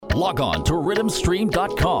Log on to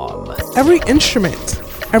rhythmstream.com. Every instrument,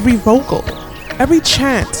 every vocal, every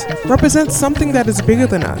chant represents something that is bigger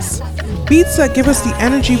than us. Beats that give us the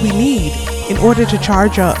energy we need in order to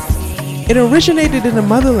charge up. It originated in the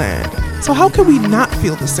motherland, so how can we not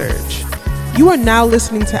feel the surge? You are now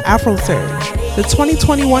listening to Afro Surge, the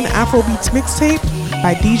 2021 Afrobeats mixtape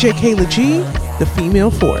by DJ Kayla G, the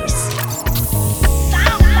female force.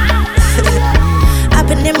 I've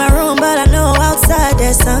been in my room, but I know outside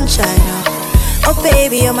there's sunshine. Oh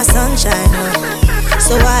baby, you're my sunshine.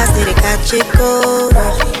 So I still catch it cold.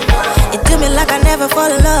 It do me like I never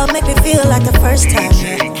fall in love, make me feel like the first time.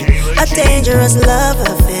 A dangerous love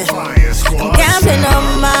affair. I'm gambling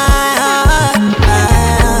on my heart.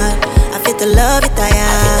 I feel the love it I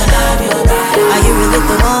am. Are you really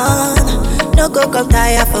the one? No go come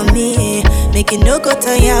tire for me. Make it no go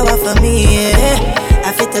turn you out for me.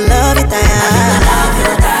 I feel the love it I am.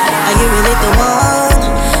 Are you really the one?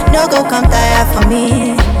 No go come tire for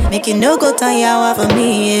me. Make it no go turn you out for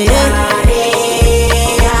me.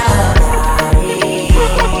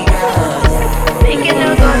 Make it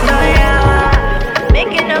no go turn you out.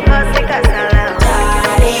 Make it no go sick as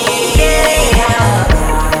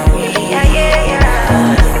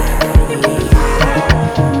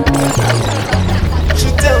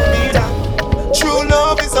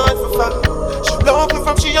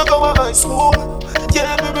she a go to high school.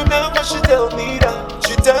 Yeah, me remember she tell me that.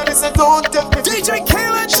 She tell me say don't take me. DJ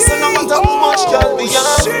Kayla G. She say no matter how much girl me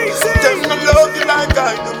have, them no love you like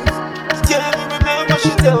I do. Yeah, me remember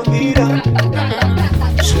she tell me that.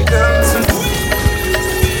 She tell me.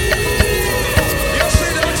 You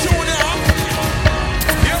see that tune up?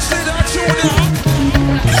 You see that tune up?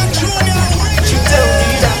 She tell me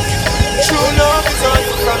that true love is all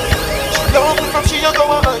you got. She love me from she a go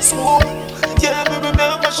to high school. Yeah, me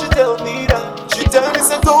remember she tell me that. She tell me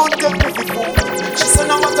say don't take me for fool. She say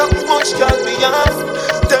no matter how much girl me have,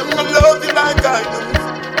 them no love you like I do.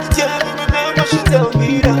 Yeah, me remember she tell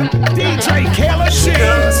me that. DJ Kayla G. She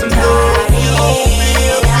does love you,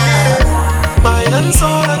 baby. Mind and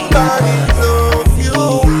soul and body love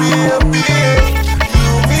you, baby.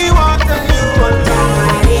 You be what and you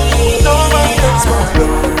alone. Nobody else but you.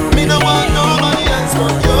 Me no want nobody else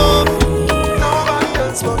but you. Nobody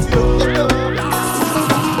else but you.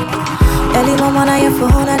 Early mama on your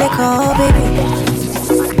phone, I they call, baby.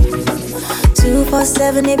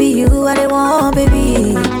 247, it be you, I they want,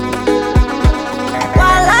 baby.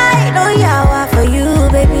 While I know yawa for you,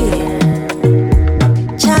 baby.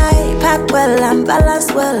 Chai, pack well and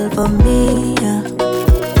balance well for me, yeah.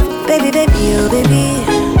 Baby, baby, oh, baby.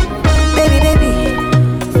 Baby, baby.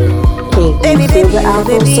 Baby, baby, oh,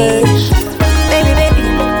 baby. Baby, baby.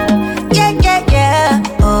 Yeah, yeah, yeah.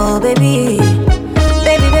 Oh, baby.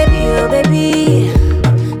 Baby, baby, oh baby,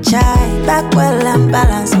 chai back well and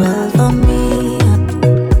balance well for me.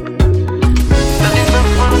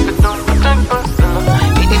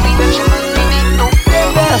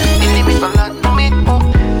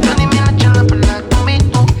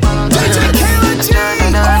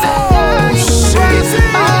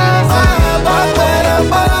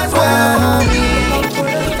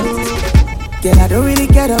 Girl, I don't really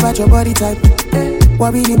care about your body type.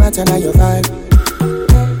 What really matter now your vibe?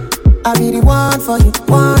 I be the one for you,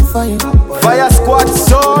 one for you. Fire Squad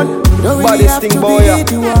son, don't really have to be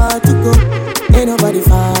the one to go. Ain't nobody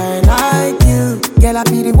fine like you. Girl, I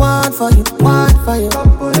be the one for you, one for you.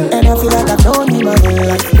 And I feel like I've known you my whole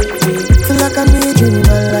life. Feel like I need you in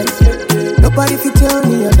my life. Nobody can tell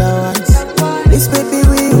me otherwise. This baby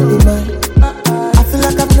will be mine. I feel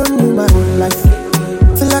like I've known you my whole life.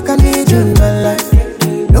 Feel like I need you in my life.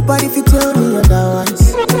 Nobody can tell me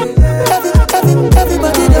otherwise.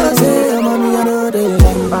 Everybody does say, oh, mommy, I know they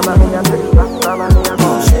like me.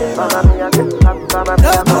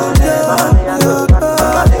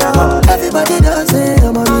 Everybody does say,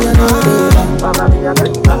 oh, mommy, I know they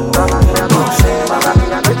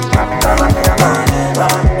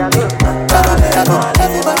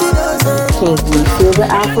Everybody does say. Can you feel the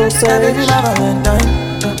Afro surge?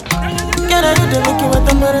 Can I need to make you what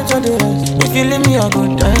I'm ready to do? If you leave me a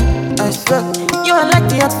good time, I swear. You are like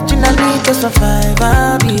the oxygen I need to survive,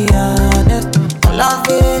 I'll be honest.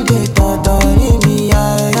 Loving the thought of me, I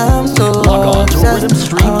am so Log on to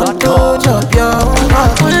obsessed. rhythmstream.com. Chop your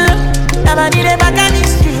heart. Never need a back and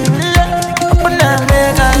it's you. Open up,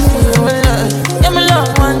 make us feel love. Yeah, me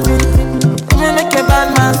love one thing. Me make a bad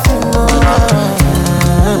man sing.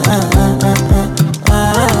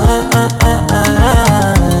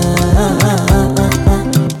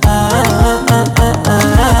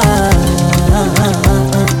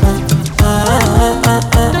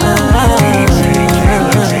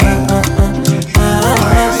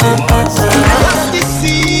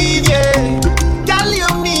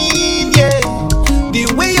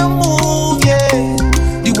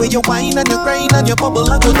 bubble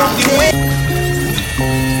and go down the way.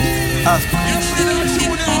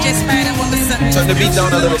 Turn the beat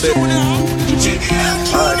down a little bit.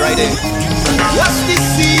 Alright, right there. What's this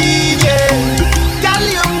scene, yeah? Girl,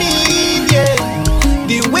 you mean, yeah?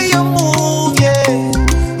 The way you move, yeah.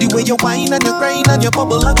 The way you whine and you grind and you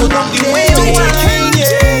bubble and go down the way you whine,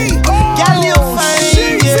 yeah. Girl, you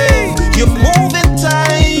fine, yeah. You move in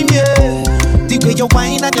time, yeah. The way you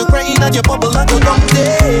whine and you grind and you bubble and go down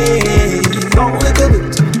there. Down little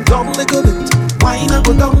bit, down little bit. Wine and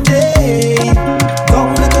go down there.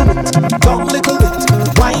 Down little bit, down little bit.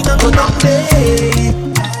 Wine and go down there.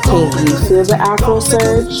 Can you feel the Afro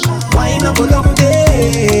surge? Wine and go down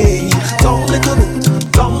there. Down little bit,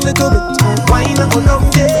 down little bit. Wine and go down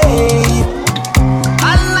there.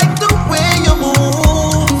 I like the way you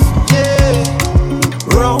move, yeah.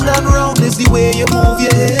 Round and round is the way you move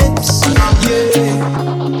your hips, yeah.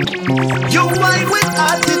 You wine with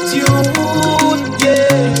attitude,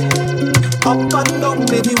 yeah. Up and down,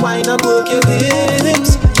 baby, wine and work your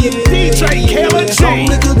hips, yeah. DJ Killer G. Down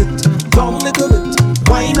little bit,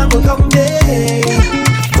 wine and go down there.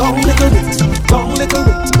 Down little bit,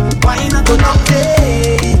 wine and go down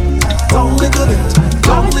there. Down little bit,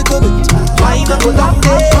 wine and go down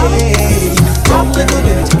there. Down little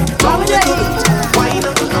bit, wine and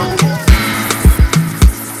go down there.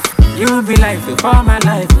 You be like to for my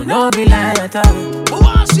life, you no be like at all.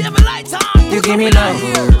 You give me love,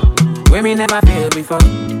 where me never feel before.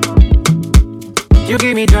 You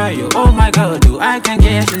give me joy, you, oh my God, do I can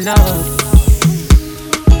get enough.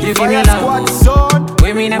 You give me love,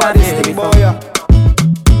 where me never feel before.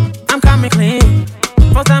 I'm coming clean,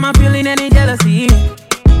 first time I'm feeling any jealousy.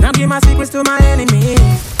 Don't give my secrets to my enemies.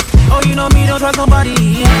 Oh, you know me, don't trust nobody. Oh,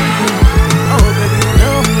 baby, you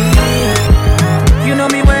know me. You know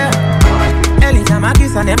me well. Anytime I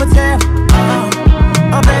kiss, I never tell.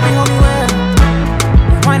 Oh, baby, hold me well.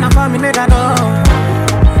 Why not for me, make I go?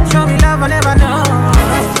 Show me love, I never know.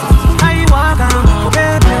 How you walk on,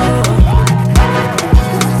 baby.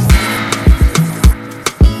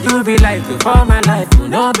 You be like to for my life, you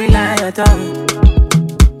no be like at all.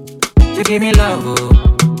 You give me love,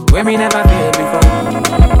 where me never feel before.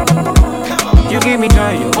 You give me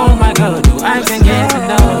joy, you, oh my God, do I can get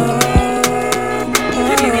enough.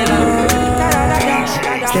 You give me love.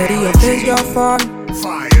 Steady your face, your phone.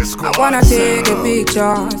 I wanna take a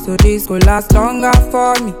picture, so this will last longer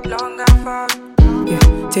for me.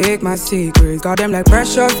 Yeah, take my secrets, got them like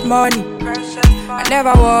precious money. I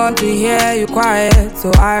never want to hear you quiet,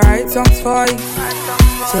 so I write songs for you.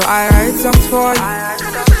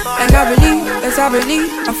 And I believe, yes I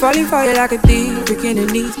believe, I'm falling for you like a thief, breaking the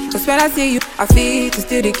knees. Cause when I see you, I feel to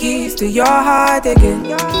steal the keys to your heart again.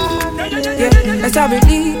 Yeah, yes I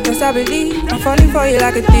believe, I'm falling for you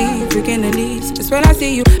like a thief, breaking the knees. Cause when I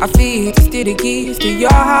see you, I feel to steal the keys to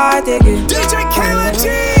your heart again. DJ Killer G.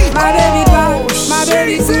 My baby bad, my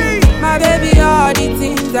baby good, my baby all the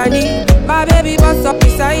things I need. My baby bust up the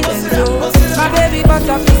silence, oh. My baby bust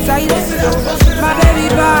up the silence, oh. My baby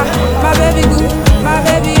bad, my baby good, my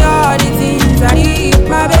baby all the things I need.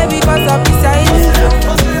 My baby bust up the silence, oh.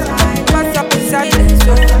 Bust up the silence,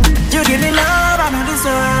 oh. You give me love I don't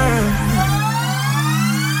deserve.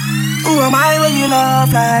 Who am I when you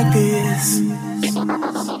love like this?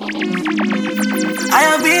 I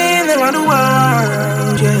have been around the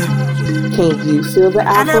world, yeah. Can you feel the I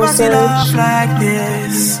Afro never see love surge? like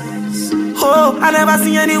this. Oh, I never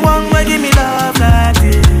see anyone who give me love like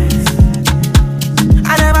this.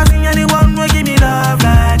 I never see anyone who give me love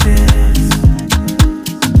like this.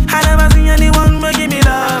 I never see anyone who give me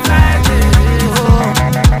love like this. Oh,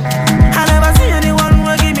 I never see anyone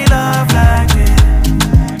who give me love like this.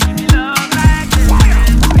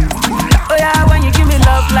 Oh yeah, when you give me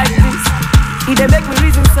love like this, it dey make me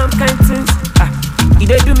reason some kind things. It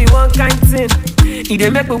dey do me one kind thing. It dey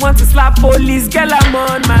make me want to slap police. Girl, I'm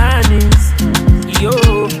on my knees. Yo,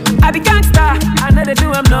 I be gangsta. I know they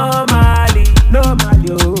do I'm normally.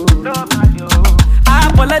 I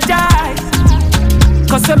apologize,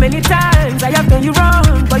 cause so many times I have done you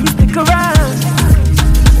wrong, but you stick around.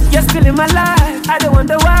 You're still in my life. I don't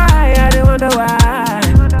wonder why.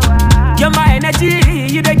 You're my energy.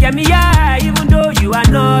 You don't get me high, even though you are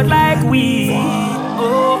not like we.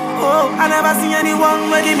 Oh, I never see anyone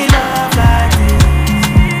who give me love like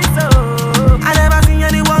this. Oh, I never see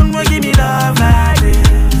anyone who give me love like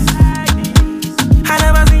this. I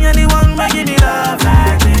never see anyone who give me love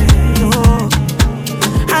like this. Oh,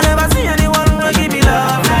 I never see anyone who give me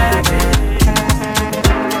love like this.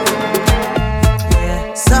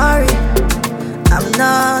 Sorry, I'm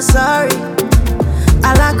not sorry.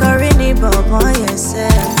 I like a rainy bob on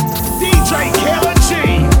yourself. DJ Killer G.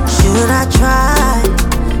 Should I try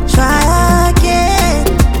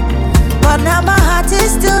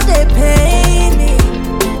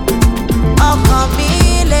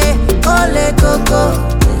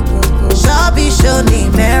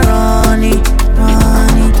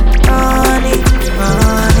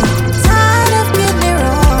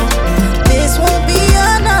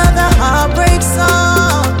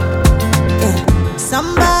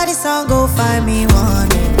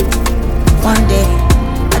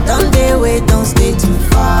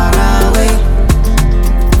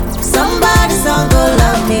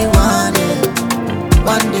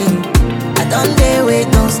Don't they wait,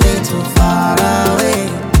 don't stay too far away.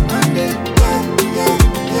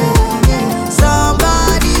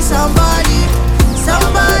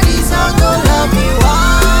 Somebody's not gonna love me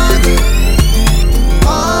one day.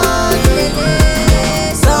 Oh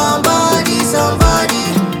yeah.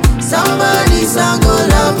 Somebody's not gonna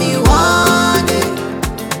love me one day.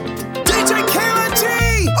 DJ Kayla G.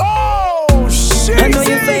 Oh shit. I know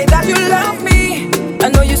you say that you love me. I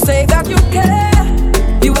know you say that you care.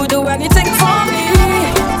 You will do anything for me,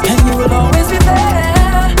 and you will always be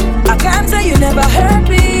there. I can't say you never hurt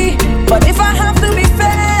me, but if I have to be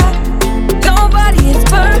fair, nobody is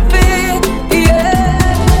perfect, yeah.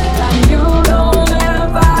 And you don't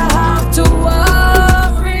ever have to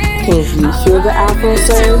worry. Can you feel the Afro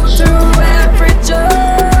surge? Through every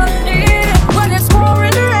journey, when it's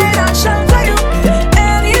pouring rain, I shelter you.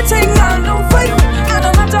 Anything I do for you, and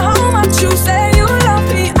no matter how much you say you love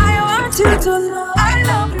me, I want you to know I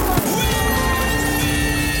love you.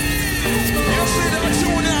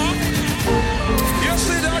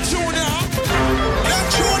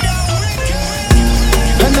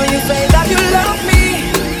 I know you say that you love me.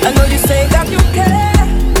 I know you say that you care.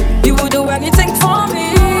 You will do anything for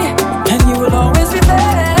me, and you will always be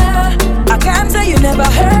there. I can't say you never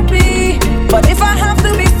hurt me, but if I have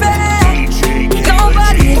to be fair,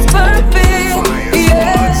 nobody is perfect,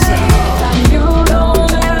 yeah. And you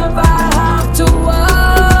don't ever have to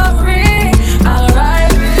worry. I'll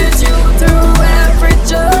ride with you through every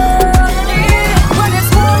journey. When it's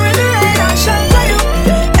pouring rain, I'll shelter you.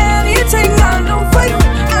 Anything I do for you,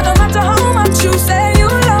 and no matter how much you say you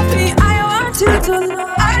love me, I want you to know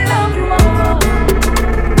I love you more.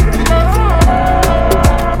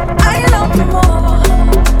 I love you more.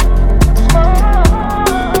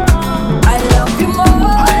 I love you more.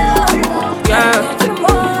 Yeah.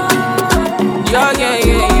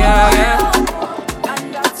 Yeah.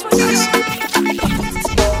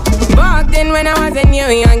 Back then when I was a new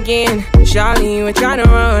youngin', Charlie, you were trying to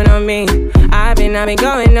run on me. I've been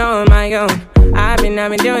going on my own. I've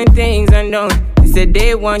been doing things unknown. It's the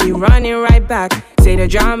day one, you running right back. Say the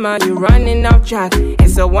drama, you running off track.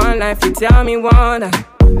 It's a one life, you tell me one life.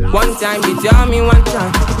 One time, you tell me one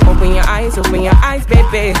time. Open your eyes,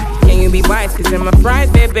 baby. Can you be wise, cause I'm a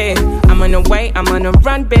pride, baby. I'm on the way, I'm on the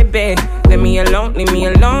run, baby. Leave me alone,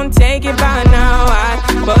 take it by now. I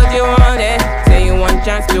what you want it. Say you want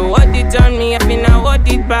chance to what it on me. I been now what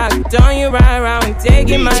it back. Turn you right around and take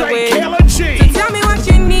it my way. So tell me what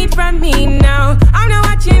you need from me now. I'm not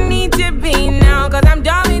what you need to be now, cause I'm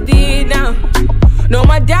done with it now. No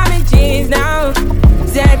more damages now.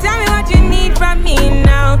 So tell me what you need from me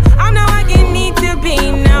now. I'm not what you need to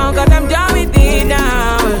be now, cause I'm done with it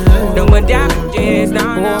now. No more damages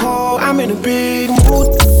now. Oh, I'm in a big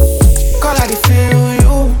mood, cause I feel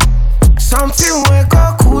you. Something wake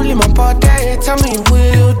up cool in my body. Tell me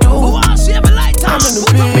what you do. I'm in a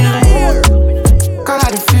big mood, cause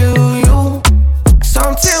I feel you.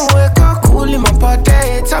 Something wake up cool in my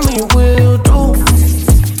body. Tell me what you do.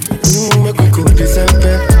 Make we go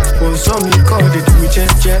December. Want some liquor, they do me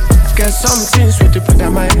jet. Get some things with the put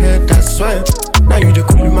on my head, that's why. Now you the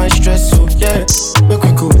cool my stress, so yeah. Make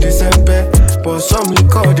we go December. Want some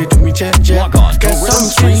liquor, they do me jet. Get some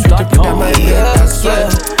things with the put on my head, that's why.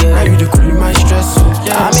 Now you the cool my stress, so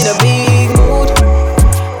yeah. I'm in a big mood,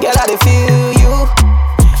 girl, I dey feel you.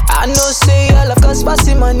 I know say all of us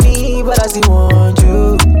passing money, but I still want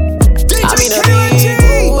you. I'm in a big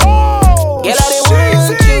mood, girl, I dey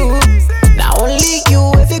want you. Now only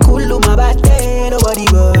you, if you cool to my body, nobody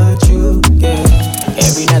but you. Yeah.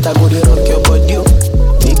 Every night I go to rock your body,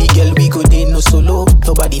 baby girl, we go day no solo.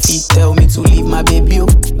 Nobody fit tell me to leave my baby.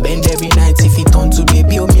 Bend every night if it turn to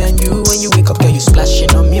baby. Me and you, when you wake up, girl, you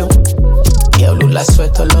splashing on me. Girl, look like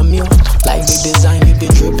sweat all on me. Like the design, you be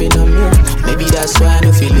dripping on me. Maybe that's why I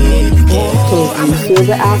don't feel it. Yeah. Can you feel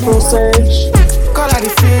the Afro surge? Cause I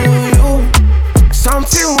feel you.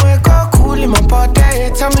 Something wake up cool in my body.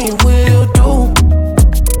 Tell me what you do.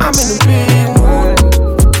 I'm in a big mood,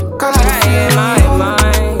 cause I feel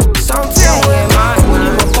you. Something wake up cool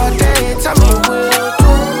in my body. Tell me what you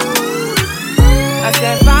do. I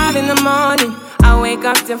said 5 in the morning, I wake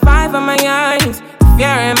up to 5 on my earnings.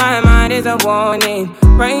 Fear in my mind is a warning.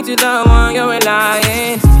 Pray to the one you're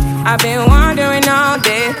relying. I've been wandering all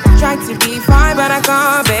day. Tried to be fine, but I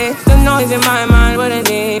can't be. The noise in my mind wouldn't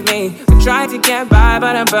leave me. I tried to get by,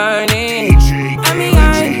 but I'm burning. I'm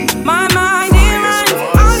behind my mind, it runs.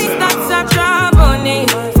 All these thoughts are troubling.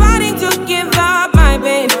 Fighting to give up my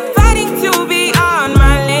pain. Fighting to be on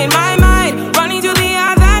my lane. My mind running to the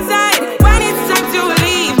other side. When it's time to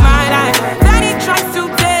leave my life, then it tries to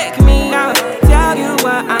take me out. Tell you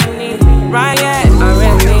what I need, right? Yeah, I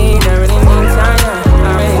really need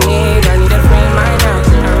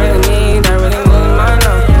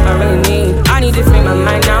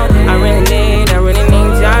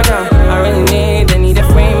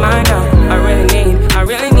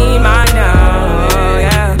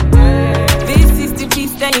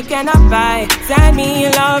buy. Send me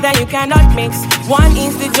love that you cannot mix. One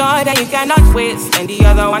is the joy that you cannot waste, and the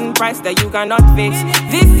other one price that you cannot fix.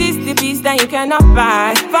 This is the peace that you cannot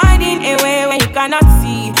buy. Finding a way when you cannot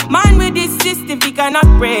see. Man with this system he cannot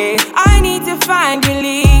pray. I need to find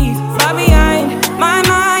relief. Far behind my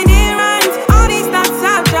mind it runs. All these thoughts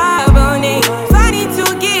have trouble me. Funny to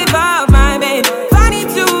give up my babe. Funny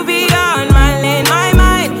to be on my lane. My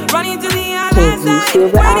mind running to the other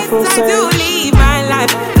side. When it's time to leave my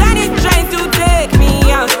life, that is trying to take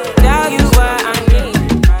me out. Tell you what I need.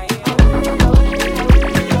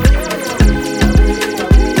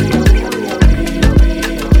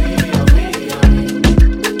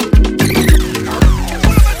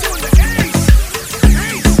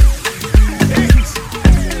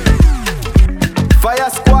 Fire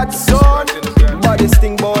squad zone, baddest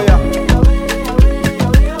thing boy.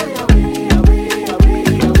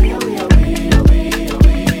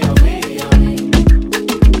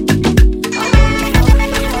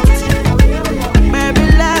 Baby,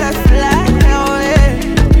 let us fly away.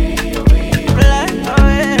 Fly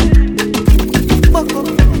away. Boko.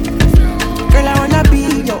 Girl, I wanna be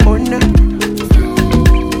your owner.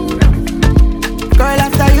 Girl,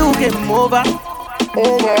 after you game over.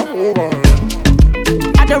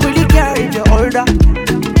 I don't really care if you're older.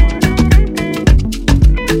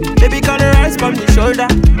 Baby, girl, rise from the shoulder.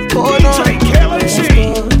 Oh no.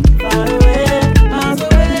 Far away, miles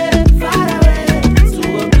away, far away, to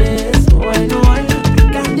a place where no one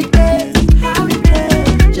can dictate how we play.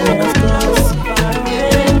 Just close, far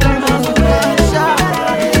away, miles away,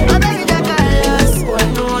 shower. Oh baby, that careless, where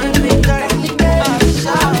no one can dictate,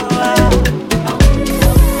 shower.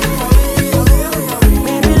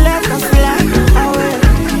 Baby, let us fly away.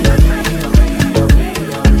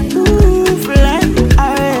 Ooh, fly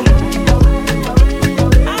away.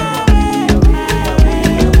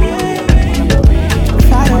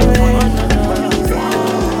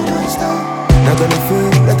 Not gonna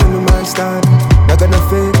feel that on my style. Not gonna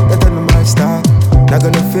feel that on my style. Not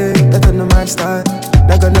gonna feel that on my style.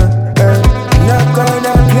 Not gonna play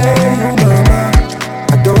you, mama.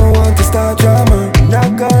 I don't want to start drama. Not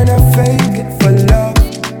gonna fake it for love.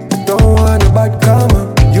 I don't want a bad karma.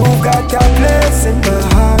 You've got a place in my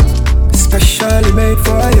heart, especially made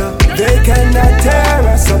for you. They cannot tear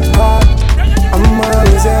us apart. I'm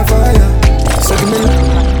always there for you. So give me.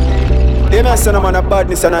 You know, son, I'm on a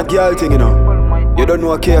badness and a girl thing, you know. You don't know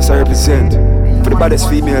what chaos I represent. For the baddest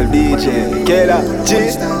female DJ, Kayla G.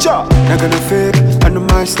 Cha. Not gonna fake, under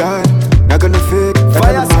my style. Not gonna fake, that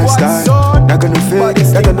under my style. Not gonna fake,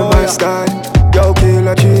 that under my style. Yo,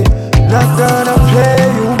 Kayla G. Not gonna play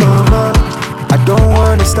you, mama. I don't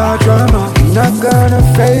wanna start drama. Not gonna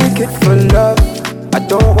fake it for love. I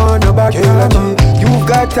don't want no back karma. You've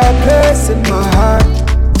got a place in my heart,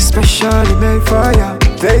 especially made for ya.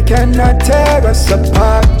 They cannot tear us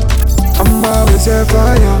apart. I'm always there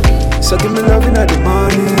for ya. So give me loving at the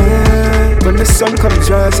morning, when the sun comes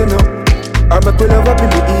rising up. Or make we love up in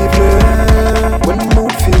the evening, when the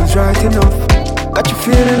mood feels right enough. Got you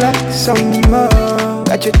feeling like summer,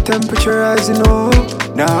 got your temperature rising up.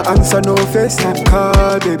 Nah, answer no FaceTime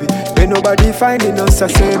call, baby. Ain't nobody finding us, I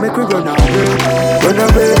say make we run away. Run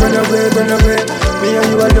away, run away, run away. Me and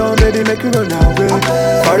you alone, baby, make we run away.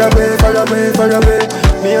 Far away, far away, far away.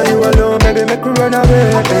 Me and you alone, baby, make we run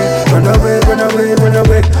away. Run away, run away, run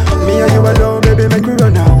away. Me and you alone, baby, make we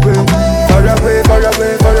run away. Far away, far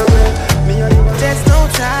away, far away. Me and you alone. There's no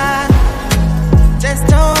time, there's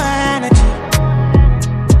no energy.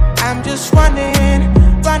 I'm just running,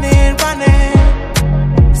 running, running.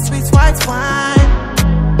 Sweet white wine,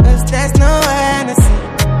 'cause there's no energy.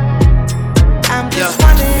 I'm just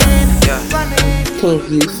running, running. Can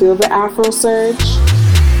you feel the Afro surge?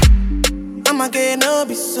 I'ma get no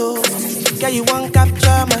be so. Yeah, you won't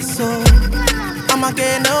capture my soul. I'ma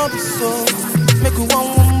get no be so. Make you one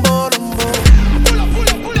wumbo lumbo.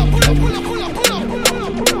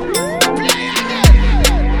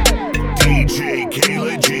 DJ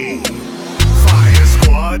Kayla G. Fire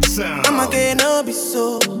Squad sound. I'ma get no be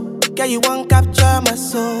so. Yeah, you won't capture my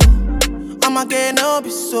soul. I'ma get no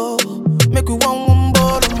be so. Make you one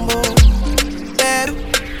wumbo lumbo. Better,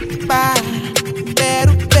 bye.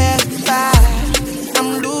 Better, bye. I'm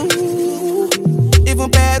loose. Even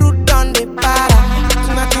better done the para.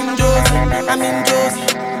 Tonight in Josie, I'm in Josie.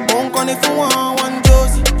 Won't call if you want one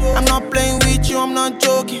Josie. I'm not playing with you, I'm not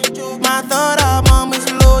joking. My thought of mom is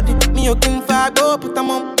loaded. Me, you can fire go, but I'm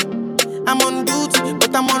on duty,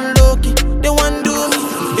 but I'm on low key. They want do me,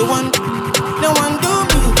 they want do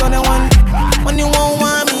me. So they want, when you won't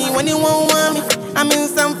want me, when you won't want me. I'm in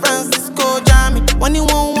San Francisco, Jammy. When you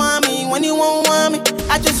won't want me, when you won't want me.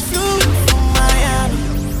 I just flew from Miami,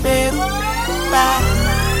 Peru.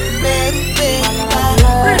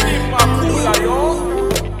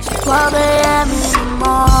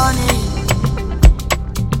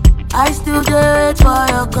 wait for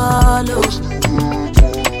your call, oh.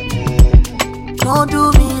 Don't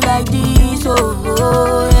do me like this,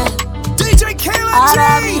 oh, yeah. DJ Kayla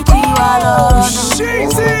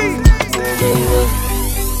Sheezy.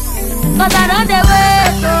 Cause I don't dey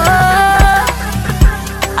wait, oh.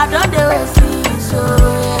 I don't dey wait, so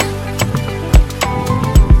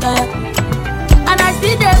yeah. And I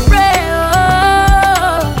still dey pray, oh.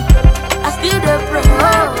 I still dey pray, oh,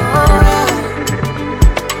 yeah.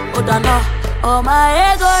 Oh, don't know. Oh,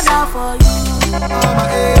 my ego now for you. Oh, my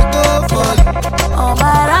ego for you. Oh,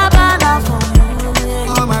 my raba now for you,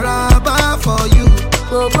 yeah. Oh, my raba for you.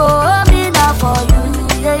 Go, me now for you,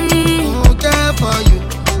 yeah. Okay for you.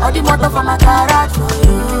 All the motor for my garage for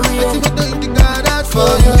you, yeah. All the motor in the garage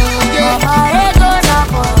for you, yeah. Oh, my ego now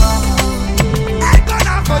for you. Ego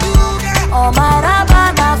now for you, yeah. Oh, my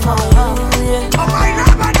raba now for you, yeah. Oh, my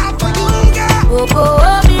raba now for you, yeah. Go,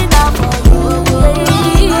 me now for you, yeah.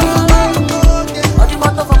 All the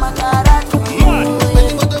motor for my garage for you, yeah. All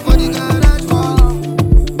the motor for the garage for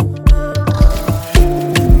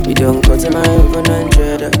you. You don't go to my even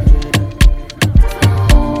 100.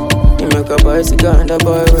 You make a bicycle and a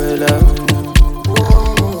boy roll up.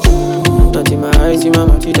 Not in my eyes, in my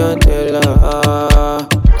mouth, you don't tell her.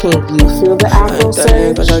 Can't you feel the Afro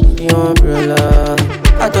surge? Cause I give you umbrella.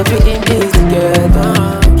 I thought we in this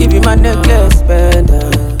together. Give you my necklace, spender.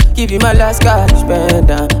 Give you my last cash,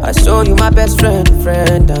 spender. I show you my best friend.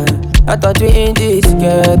 I thought we in this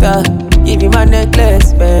together. Give you my necklace,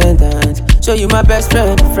 spender. Show you my best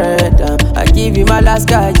friend. I give you my last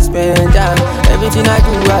cash, spender. Everything I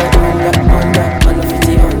do, I under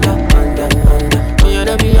 50, under. When you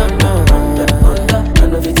don't be under,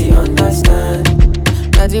 under 50, understand.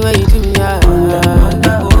 That's the way you do me, yeah.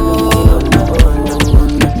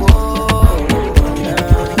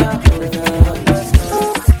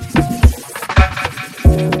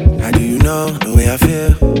 How do you know the way I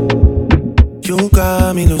feel? You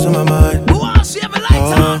got me losing my mind. Who wants to have a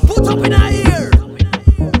light on? Put up in our ear.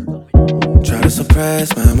 Try to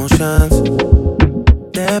suppress my emotions.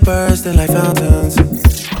 They're bursting like fountains.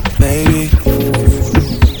 Baby,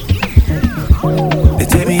 they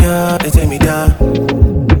take me up, they take me down.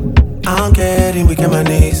 I'm getting weak in my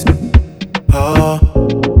knees. Oh,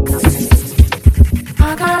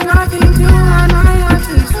 I got nothing to run, I want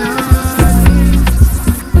to something.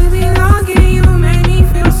 We belonging, you made me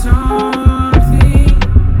feel something.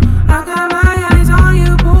 I got my eyes on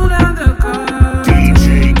you, pull down the curtain. DJ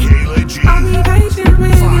Kayla G. I'll be patient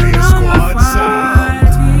with you, Fire no Squad more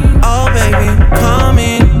fighting. oh baby, come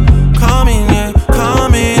in, yeah,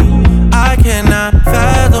 come in. I cannot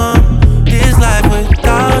fathom this life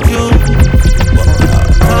without you.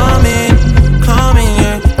 Come in,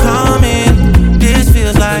 yeah, come in. This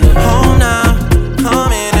feels like home now.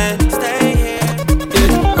 Come in and stay here.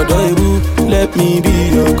 Yeah, Odoyebu, let me be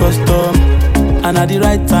your custom. And at the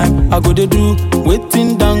right time, I go to do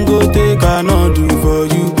waiting down go take I not do for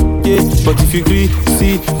you. Yeah, but if you agree,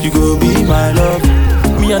 see, you go be my love.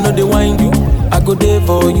 Me, I know they wind you. I go there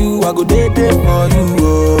for you. I go there for you.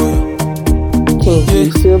 Oh. Can't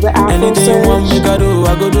you feel the Afro Anything you want me surge? to do,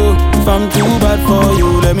 I go do. If I'm too bad for you,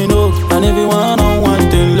 let me know. And if you want on one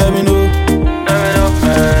thing, let me know.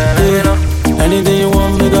 Yeah. Anything you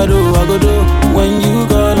want me to do, I go do. When you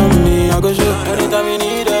call on me, I go show. Anytime you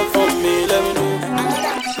need help from me, let me know.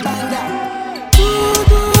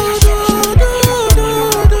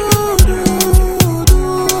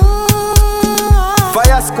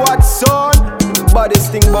 Fire Squad son,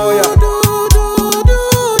 baddest thing boy.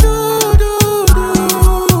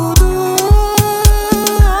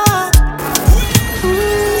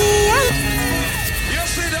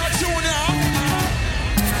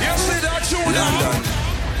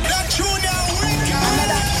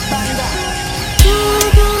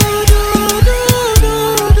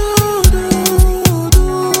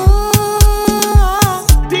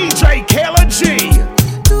 DJ Kayla G.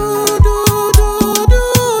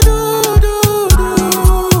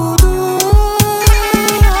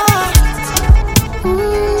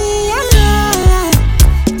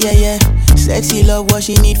 Yeah. Sexy love, what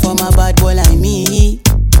she need from a bad boy like me.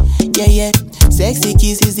 Yeah. Sexy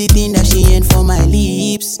kiss is the thing that she ain't for my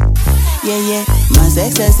lips. Yeah. My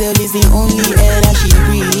sex herself is the only air that she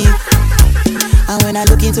breathes. And when I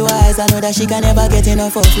look into her eyes, I know that she can never get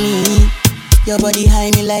enough of me. Your body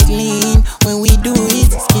high me like lean. When we do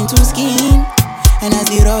it, skin to skin. And as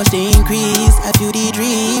the rush they increase, I feel the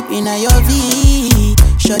drip in your V.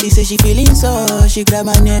 Shorty say she feeling so, she grab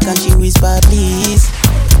my neck and she whisper please.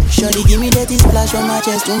 Shorty give me that splash from my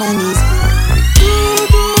chest to my knees.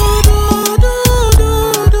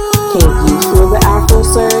 Can't you feel the Afro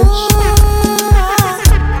surge?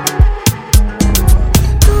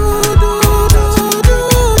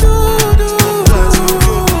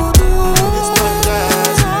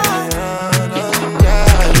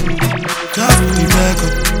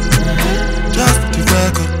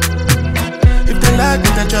 like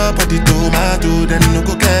me, then chop at the tomato, then no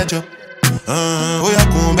go ketchup. Oh, yeah,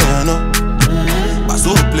 come bear no. I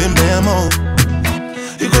so plain bear more.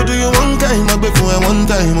 You go do you one time, I beg for one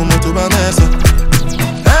time, I'm not to buy mess up.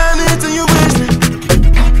 Anything you wish me,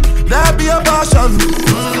 that be a passion.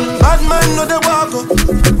 Bad man no they walk up,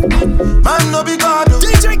 man no be God.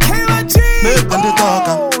 DJ KLG, make them they talk.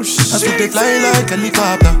 I see they fly like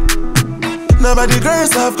helicopter. Nobody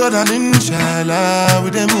grace of God and inshallah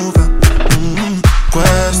we they move.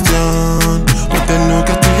 Question, but then no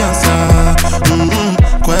get the answer.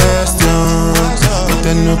 Question, but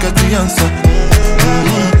then no get the answer.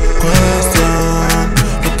 Question,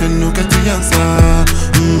 but then no get the answer.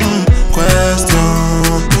 Question,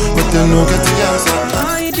 but then no get the answer.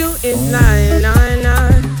 All you do is lie, lie,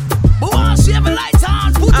 lie. But once you have a light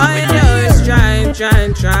on, put all you do is try,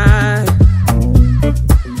 try, try.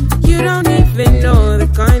 You don't even know the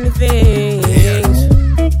kind of things,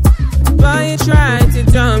 but you try to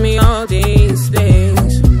tell me all these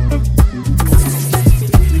things.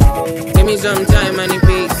 Give me some time and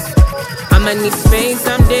peace. I'ma need space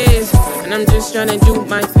some days, and I'm just tryna do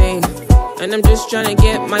my thing, and I'm just tryna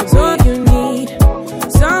get my way. You need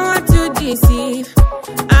someone to deceive,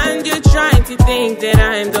 and you're trying to think that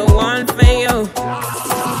I'm the one for you.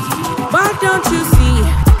 But don't you see,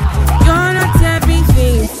 you're not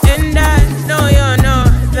everything, and I know you're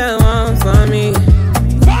not the one for me.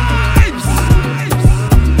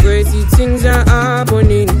 Crazy things are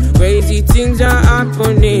happening, crazy things are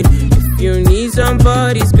happening. If you need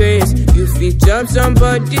somebody's grace, you fit jump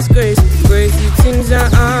somebody's grace. Crazy things are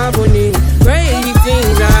happening, crazy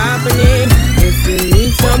things are happening. If you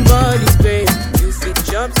need somebody's grace, you fit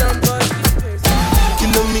jump somebody's grace.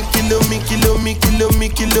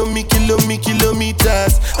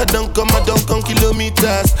 Kilometers. I don't come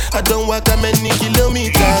kilometers. I don't walk that many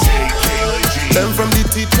kilometers. Learn from the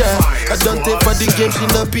teacher. I don't take for the game, she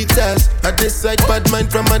no pitas. I decide bad mind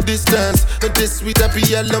from a distance. Not this sweet happy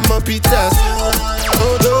yellow my pitas.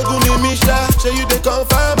 Oh, Doguni Misha, show you the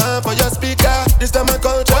confirm for your speaker. This time I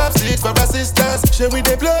call chopsticks for assistance. Show we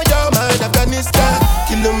they blow your mind, Afghanistan.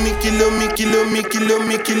 Kilometers.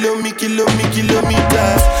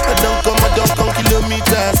 I don't come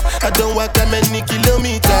kilometers. I don't walk that many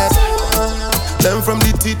kilometers. Learn from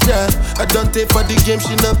the teacher. I don't take for the game,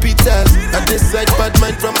 she no pitas. I decide bad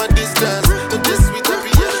mind from a distance. Not this sweet happy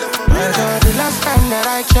yellow. My God, the last time that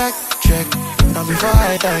I check. Now before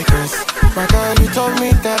I digress, my God, you told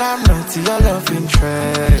me that I'm not your love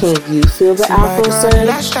interest. Can you feel the Afro surge? The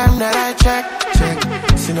last time that I check.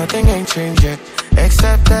 See, nothing ain't changed yet,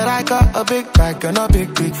 except that I got a big bag and a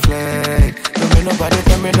big flag. Don't make nobody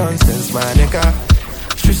tell me nonsense, my nigga.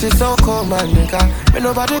 Streets is so cold, my nigga. May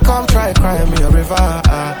nobody come try cry me a river.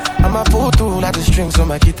 I'ma pull through like the strings on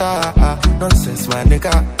my guitar. Nonsense, my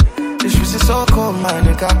nigga. The streets is so cold, my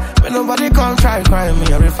nigga. May nobody come try cry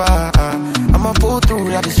me a river. I'ma pull through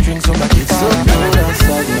like the strings on my guitar. So cold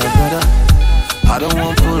outside, my brother. I don't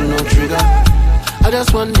want pull no trigger. I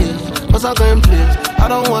just want it, what's I going play? I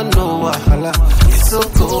don't want no wahala. It's so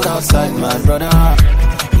cold outside, my brother.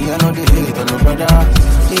 Yeah, I know the hate on no brother. I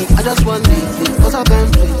just want it, what's I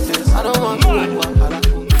going play? I don't want no wahala.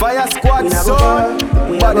 Fire squad, son.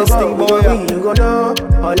 Baddest thing, boy. You gon' know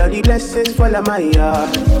all of the blessings fall on my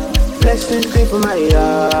yard. Blessings stay for my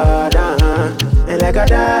yard, And like a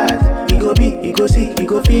dad, you go be, you go see, you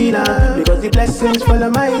go feel, because the blessings fall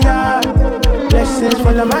on my yard. Blessings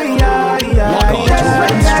fall on my yard, I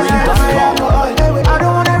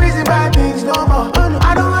don't wanna reason bad things no more.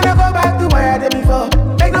 I don't wanna go back to where I did before.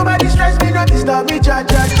 Make nobody stress me, not disturb me, cha.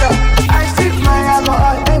 I sip my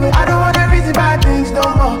alcohol, I don't wanna reason bad things no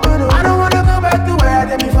more. I don't wanna go back to where I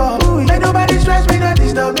did before. Make nobody stress me, not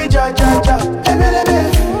disturb me, cha.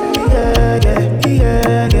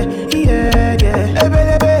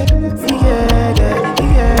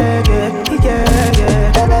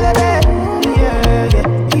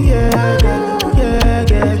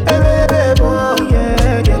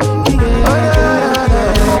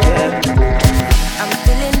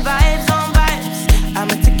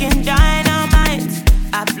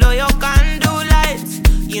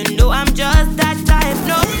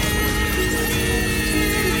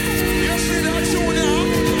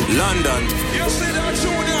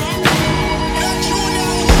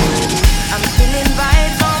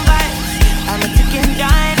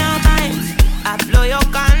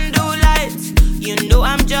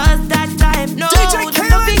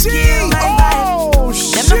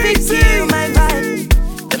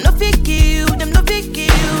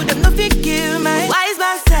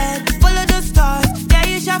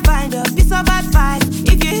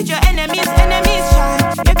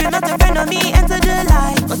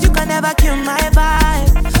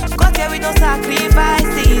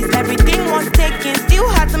 was taken, still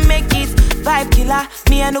had to make it. Vibe killer,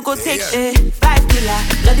 me I no go take shit. Vibe killer,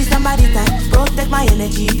 bloody somebody time. Protect my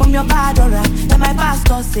energy from your bad aura. Let my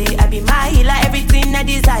pastor say I be my healer, everything I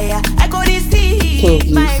desire. I go to see. Can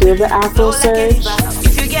you feel the Afro surge?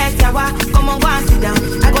 If you get yawa, come on, go and sit down.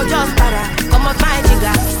 I go just para, come out my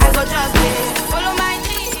jigger. I go just follow my G.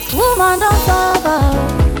 Woman don't suffer,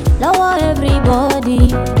 lower everybody.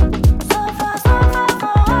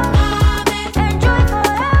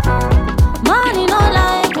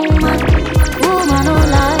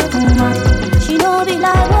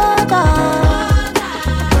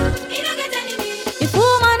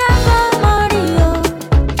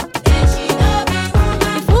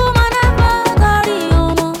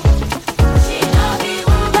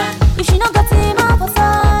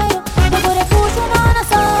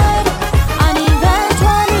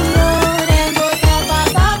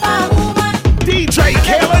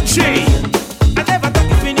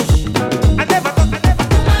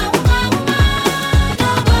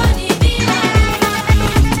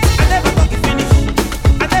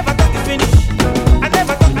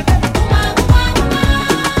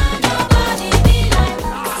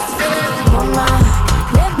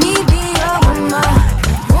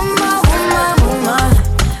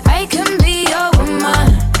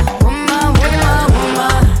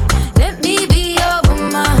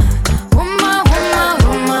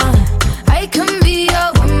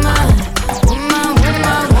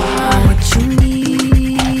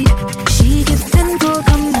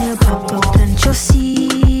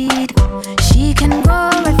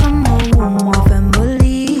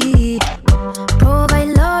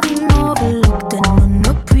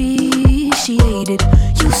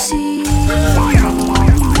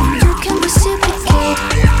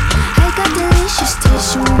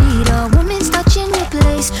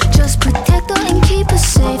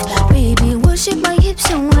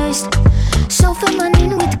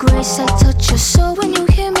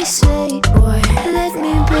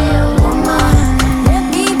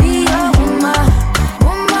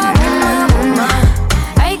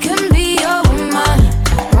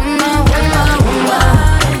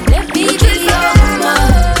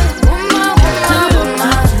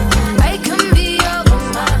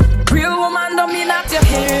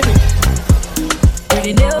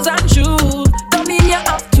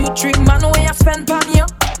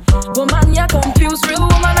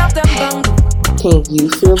 Can you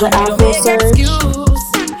feel the Afro surge?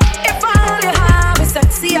 If all you have is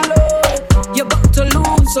sexy alone, you're about to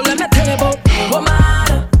lose. So let me tell you about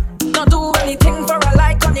woman. Don't do anything for a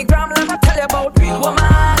like on the gram. Let me tell you about real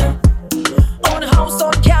woman. Own house,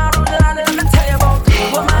 own car, own land. Let me tell you about real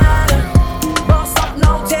woman. Boss up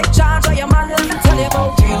now, take charge of your man. Let me tell you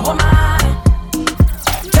about real woman.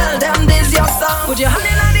 Tell them this your song. Put your hand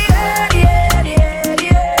in the air, yeah, yeah,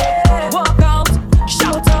 yeah. Walk out,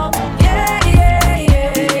 shout out.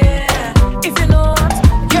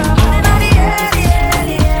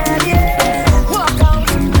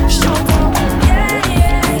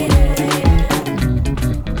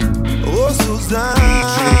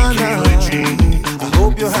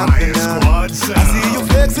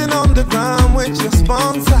 On the ground with your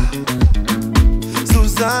sponsor,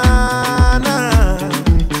 Susanna.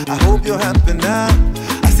 I hope you're happy now.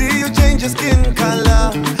 I see you change your skin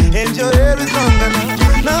color and your hair is longer now.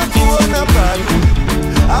 Now kuona pale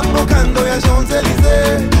hapo kando ya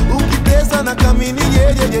Champs-Élysées, ukitesa na kamini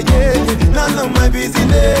yeah. None of my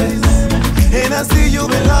business. And I see you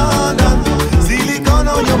in London, silicone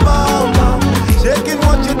on your mouth, shaking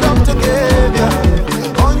what your doctor gave ya.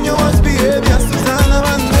 On your worst behavior, Susanna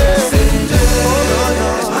Vande.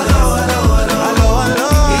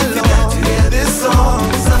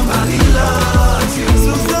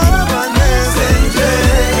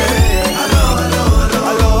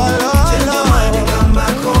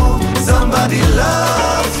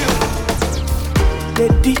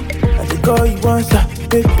 You want that,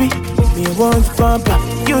 baby? Me want bumper.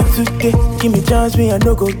 You today, give me chance, me I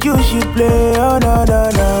no go. You should play, oh no.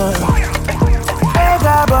 Hey,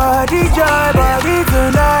 got body, joy, body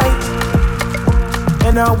tonight.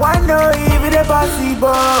 And I wanna know if it's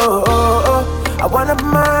possible. I wanna put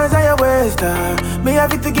my hands on your waist, me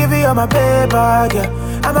have to give you all my paper, yeah.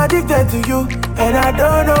 I'm addicted to you, and I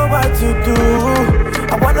don't know what to do.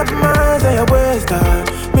 I wanna put my hands on your waist,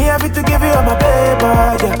 me have to give you all my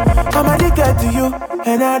paper, yeah. I'm addicted to you,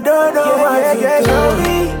 and I don't know what to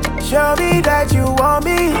do. Show me that you want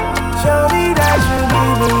me. Show me that you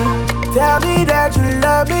need me. Tell me that you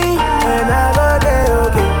love me, and I go there,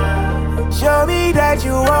 okay. Show me that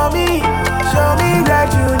you want me. Show me that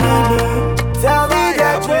you need me. Tell me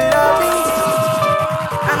that you love me.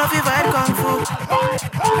 I love you vibe kung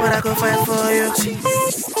fu. but I go fight for you.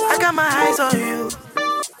 I got my eyes on you.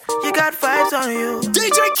 You got vibes on you.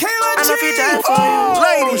 DJ Kayla G. I know if you die for you,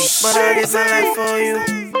 ladies, but I give my life for you.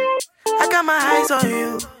 I got my eyes on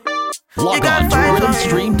you. Log on to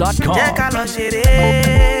rhythmstream.com. Jack, I lost it.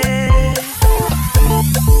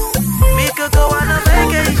 We could go on a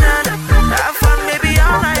vacation, have fun maybe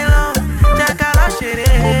all night long. Jack, I lost it.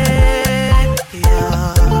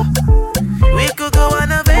 Yeah. We could go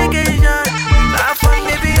on a vacation, have fun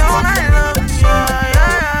maybe all night long. Yeah,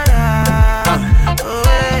 yeah, yeah. Oh,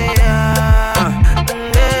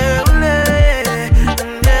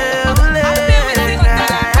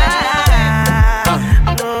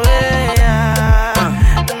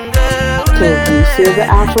 Can you feel the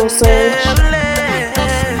Afro surge?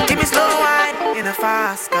 Give me slow wine in a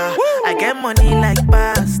fast car. I get money like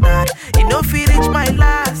bastard. You know if you reach my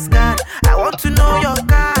last card, I want to know your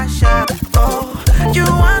cash app. Oh, you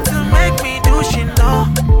want to make me do shit, no?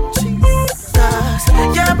 Jesus,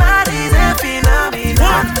 your body's a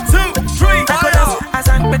phenomenon. 1, 2, 3, I go down as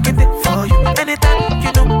I'm making it for you. Anytime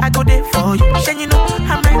you know I go there for you. Then you know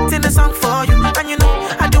I'm writing a song for you, and you know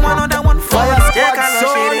I do another one for you. Yeah, I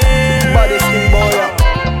love it.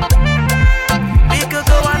 We could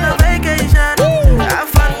go on a vacation, have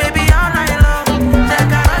fun maybe all night long.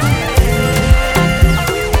 Jack, I love it.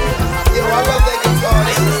 Yo, I love that guitar.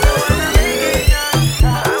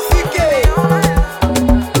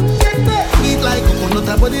 Eat like coconut,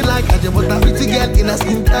 body like ajabota. Pretty girl in a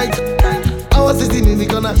skin tight. I was sitting in the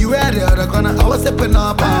corner, you were the other corner. I was stepping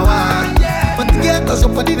up our. But the girl cause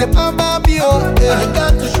your body the pamba me oh. I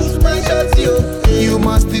got to shoot my shots yo. You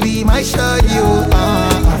must be my shot yo.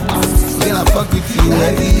 Girl I fuck with you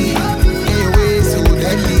heavy. Yeah, your way so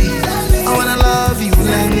deadly. I wanna love you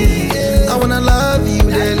dearly. I wanna love you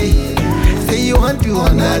dearly. Say you want to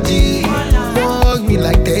wanna G. Hug me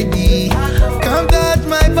like Teddy. Come touch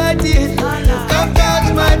my body. Come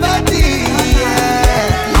touch my body. Yeah.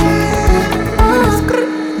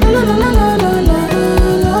 La la la la la la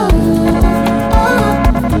la.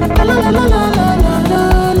 La la la la la la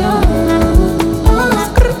la.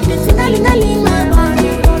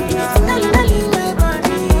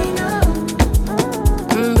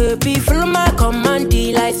 Baby, follow my command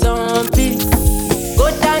like zombie. Go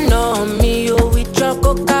down on me, oh, with your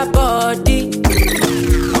coca body.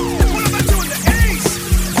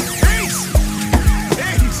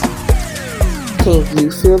 Can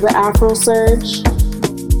you feel the Afro surge?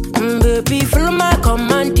 Baby, follow my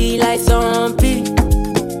command like zombie.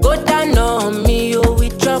 Go down on me, oh,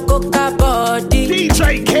 with your coca body.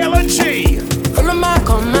 DJ Kayla G. Follow my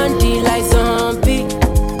command like zombie.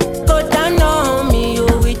 Go down on me,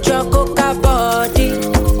 oh, with your coca body.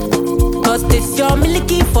 Cause this your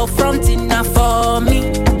milky for front enough for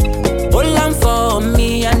me. Hold on for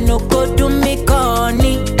me, I no go do me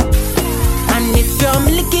corny. And if you're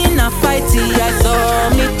milky in a fight, I saw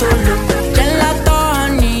me to look. Gelato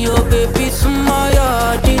honey, oh baby, sumo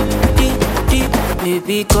di.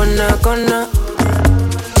 Baby, gonna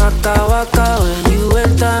waka waka when you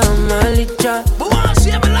enter my licha. But once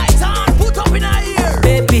you have a light on, put up in our ear.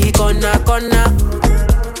 Baby, gonna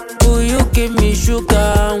will you give me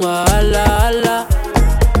sugar, wahala.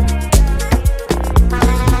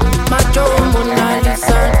 Macho Mona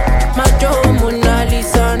Lisa, Macho Mona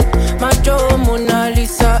Lisa, Macho Mona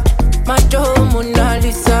Lisa, Macho Mona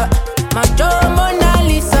Lisa, Macho Mona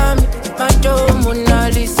Lisa, Macho Mona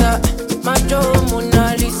Lisa, Macho Mona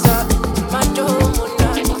Lisa, Macho Mona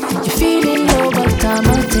Lisa. You're feeling low, but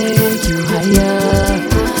I'ma take you higher.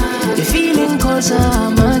 You're feeling closer,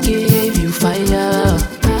 I'ma give you fire.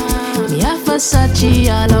 Me have Versace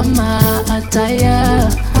all of my attire.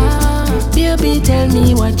 Baby, tell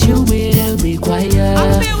me what you will require.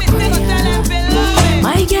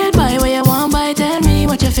 My girl, buy what you want, buy, tell me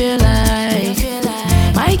what you feel like.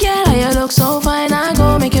 My girl, how you look so fine, I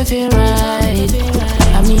go make you feel right.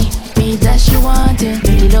 I me that she wanting,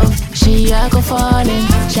 really love, she I go falling.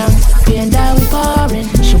 Champagne that we pouring,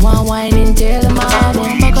 she want wine until the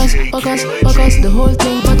morning. Because the whole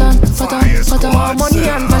thing put on money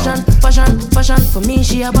and passion. For me,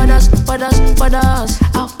 she a badass.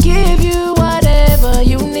 I'll give you whatever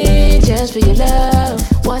you need, just for your love.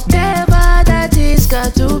 Whatever that is,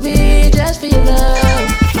 got to be just for your love.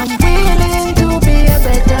 I'm willing to be a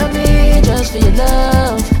better me, just for your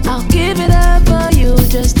love. I'll give it up for you,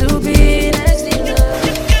 just to be next to you.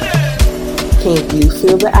 Can you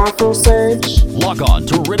feel the Afro surge? Log on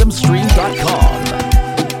to rhythmstream.com.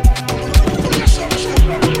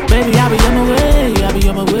 Baby, I'll be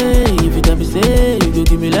on my way. If you tell me stay, you go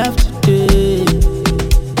give me left today.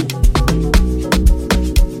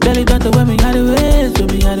 Belly got the way me out of ways,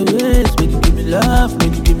 make you give me love,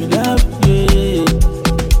 make you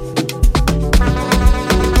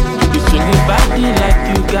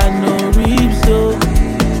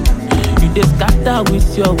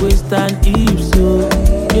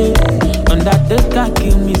And that the can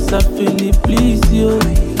kill me softly, please you.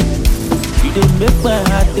 You dey make my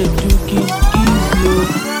heart dey do kiss you.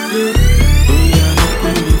 Oh yeah,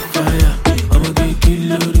 make me fire. I'ma get kill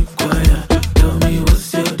you require. Tell me what's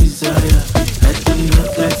your desire. Let me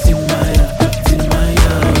look like Timaya,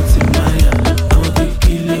 Timaya, oh Timaya. I'ma get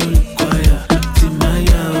kill you require.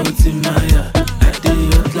 Timaya, oh Timaya. Let me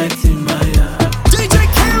look like Timaya. DJ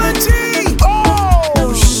Killer G. Oh,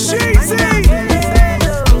 sheezy.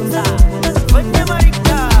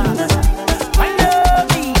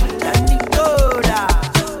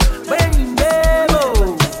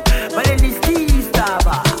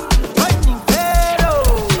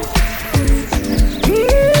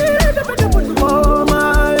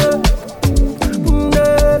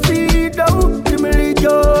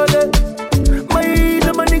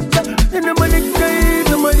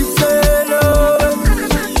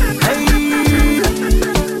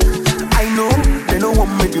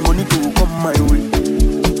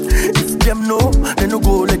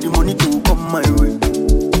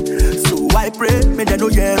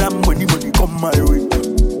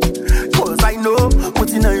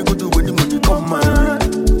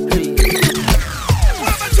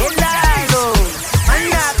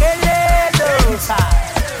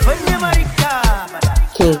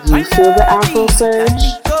 Feel the Afro surge.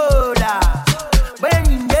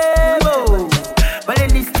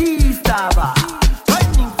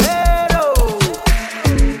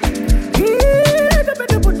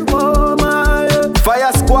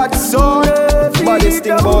 Fire Squad son, baddest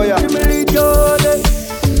thing boy.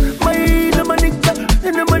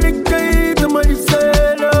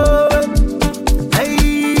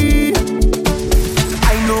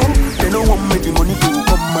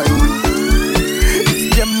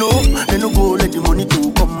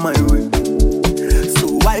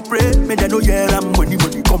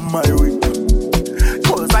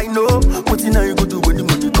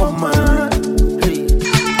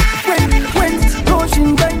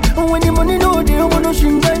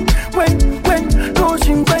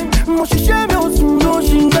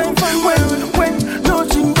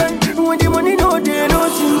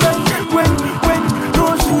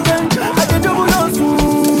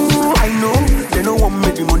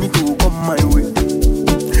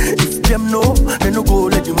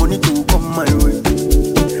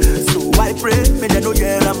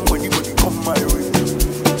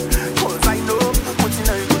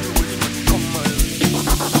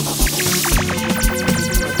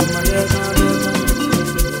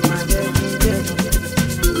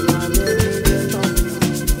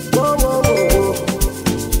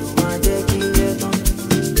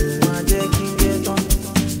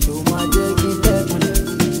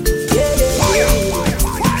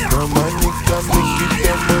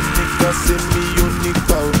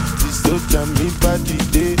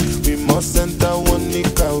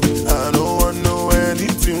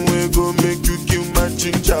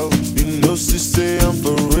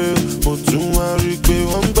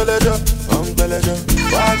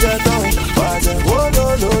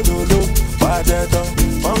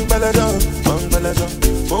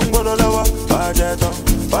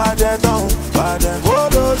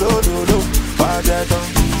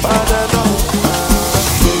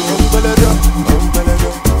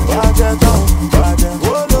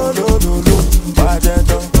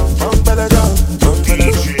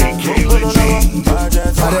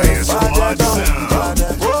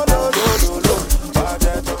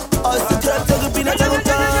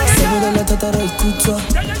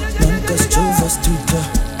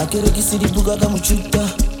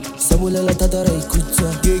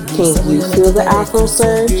 Can you feel the Afro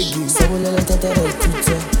surge?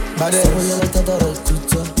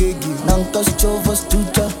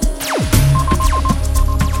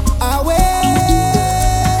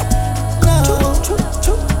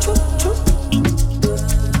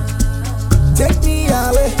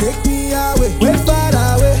 Take me away, way far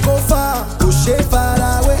away, go far, push it far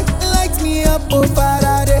away, light me up, oh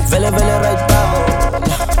Faraday. Vele right down,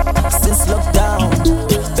 since lockdown,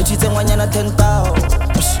 but you think when you're not 10,000,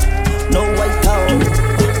 no white town.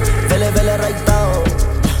 Vele right down,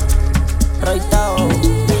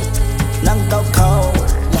 nang cow,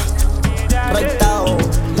 right down.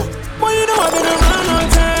 Well, you know I've been around all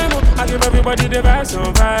time. I give everybody the vibes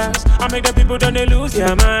on vibes. I make the people don't they lose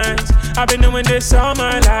their minds. I've been doing this all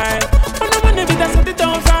my life. I'm the one that beat that set it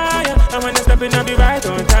on fire. And when I step in, I'll be right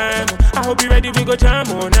on time. I hope you ready, we go jam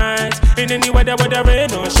all night. In any weather, whether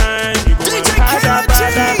rain or shine. You go on harder.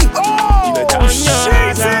 You better on your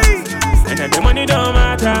harder. And then the money don't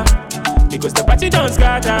matter, because the party don't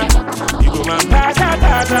scatter. You go on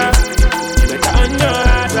harder. You better on your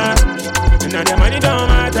harder. And then the money don't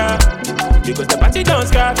matter, because the party don't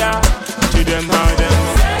scatter. Show them how them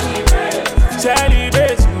go.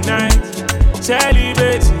 Celebrate tonight,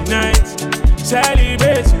 celebrate tonight,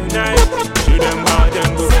 celebrate tonight. Show them how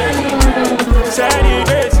them go.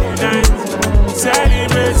 Celebrate tonight,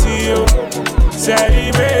 celebrate you,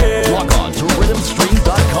 celebrate. Log on to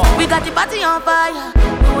rhythmstream.com. We got the party on fire.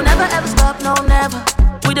 We will never ever stop, no never.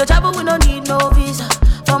 We don't travel, we don't need no visa.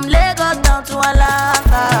 From Lagos down to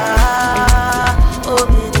Alaka. Oh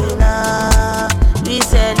baby, now we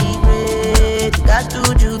celebrate. Got to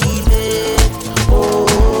jubilate.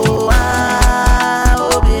 Oh ah,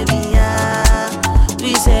 oh baby, ah,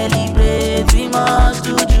 we celebrate. We must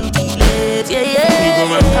do jubilate. Yeah, yeah. You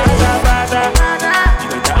go and pata. You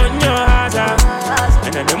better on your hasa.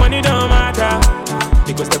 And then the money don't matter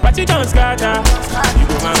because the party don't scatter. You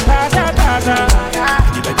go and pata.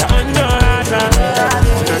 You better on your hasa.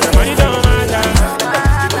 And then the money don't matter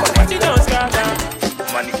because the party don't scatter.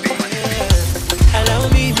 Allow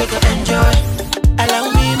me make her enjoy.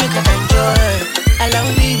 Allow me make her enjoy. Allow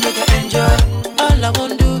me make her enjoy. All I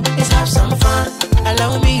wanna do is have some fun.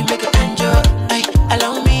 Allow me make her enjoy. Ay,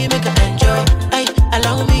 allow me make her enjoy. Ay,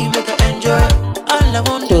 allow me make her enjoy. All I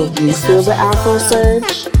wanna do Can you feel the Afro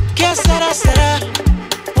surge? Que será?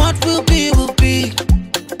 What will be, will be.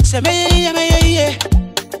 Say me, yeah.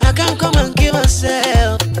 I can't come and give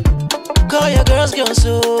myself. Call your girls,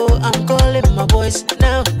 so I'm calling my boys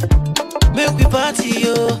now. Make we party,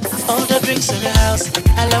 yo. All the drinks in the house.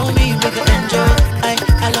 Allow me make her enjoy. Ay,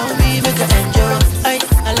 allow me make her enjoy. Ay,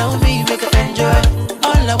 allow me make her enjoy.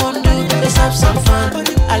 All I wanna do is have some fun.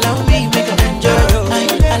 Allow me make her enjoy. Ay,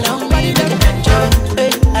 allow me make her enjoy.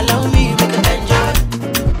 Ay, allow me make her enjoy.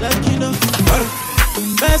 Like you know,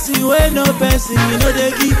 person with no person, you know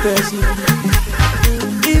they give person.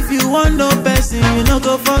 If you want no person, you know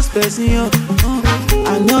go first person, yo.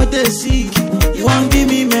 I know they sick, you won't give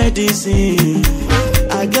me medicine.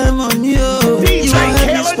 I get money, oh, you won't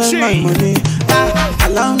help me spend my money.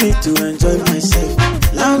 Allow me to enjoy myself.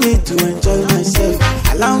 Allow me to enjoy myself.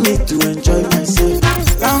 Allow me to enjoy myself.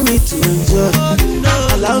 Allow me to enjoy.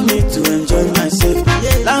 Allow me to enjoy myself.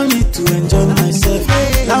 Allow me to enjoy myself.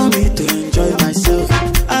 Allow me to enjoy myself.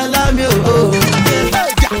 Allow me, oh.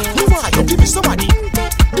 You want to give me somebody?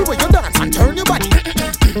 The way you dance and turn your body.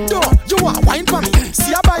 You want wine for me?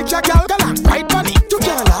 See a bike, your girl, and right for me. You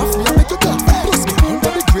can't laugh, me make you laugh. Plus me on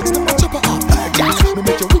the grades, them chop her up. Me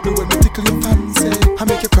make you wiggle when me tickle your fancy. I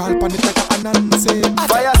make you crawl on it like a Anansi.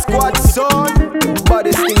 Fire Squad son,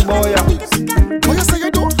 body sting boy. What you say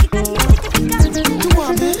you do? You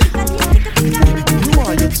want me? You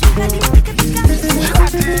want it too?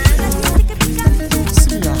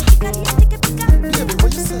 See me now. Baby,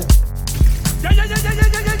 what you say?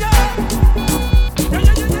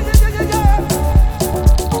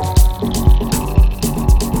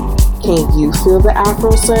 Can you feel the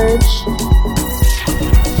Afro surge?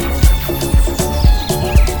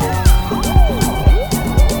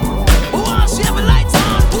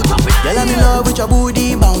 Girl, I'm in love with your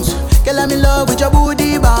booty bounce. Girl, I'm in love with your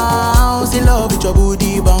booty bounce. In love with your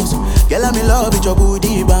booty bounce. Girl, I'm in love with your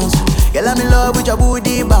booty bounce. Girl, I'm in love with your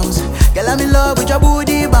booty bounce. Girl, I'm in love with your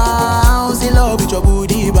booty bounce. In love with your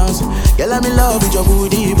booty bounce. Girl, I'm in love with your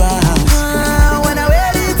booty bounce. When I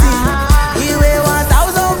wear it, you weigh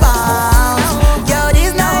 1,000 pounds. Girl,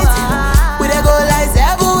 this night we dey go like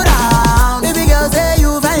 7 rounds. Baby girl, say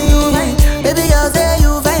you fine. Baby girl, say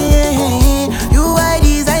you fine. You are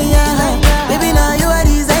designer. Baby, now you are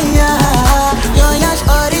designer. Your yash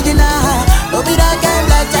original. Don't be that kind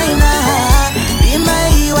like China. Be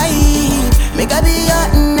my wife. Make her be your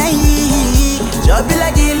night. Just be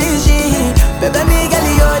like delicious. Baby, me girl,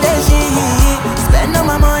 you're the shit. Spend all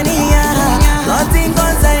my money, nothing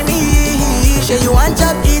concern me. Say you want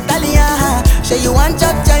chop Italian. Say you want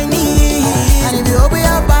chop Chinese. And if you open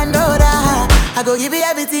your Pandora, I go give you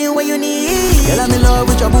everything what you need. Girl, I'm in love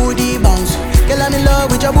with your booty bounce. Girl, I'm in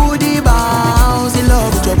love with your booty bounce. In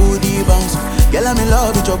love with your booty bounce. Girl, I'm in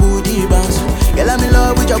love with your booty bounce. Girl, I'm in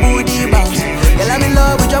love with your booty bounce. Girl, I'm in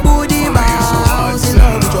love with your booty bounce. In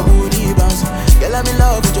love with your booty bounce. Girl, I'm in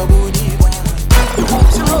love with your booty bounce.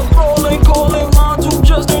 Calling, man, too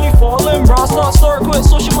just ain't he falling. Bra start quit,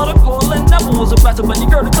 so she mother calling. Never was a better, but you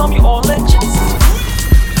girl to tell me all in.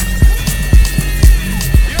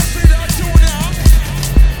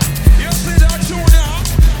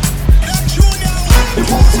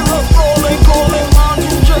 Calling, man,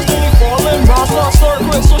 too just ain't he falling. Bra start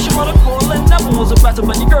quit, so she mother calling. Never was a better,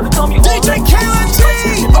 but you girl to tell me all in. DJ KLG!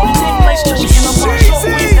 Oh, she's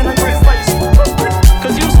in a great place.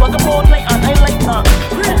 Cause you slug up all night and I like that.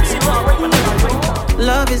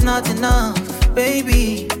 Love is not enough,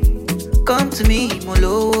 baby. Come to me,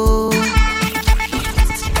 Molo.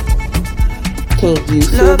 Can you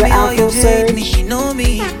feel Love the me how Afro you hate surge? me, know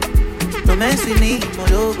me. No mess with me, my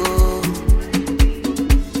logo.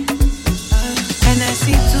 NSC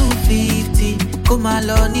 250, come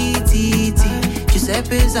along, TT.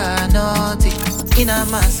 Giuseppe Zanotti, in a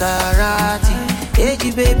Maserati. Hey,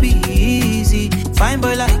 baby, easy. Fine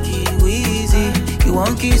boy like you, easy. You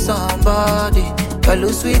won't kiss somebody,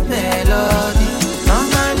 follow sweet melody.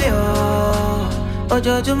 Normally, oh,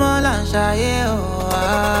 ojoojúmọ́ là ń ṣayé, oh,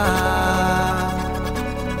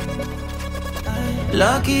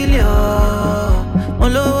 luckily, oh, mo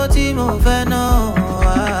lówó tí mo fẹ́ ná,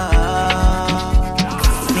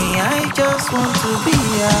 me, I just want to be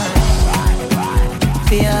high,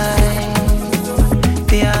 be high,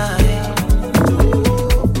 be high.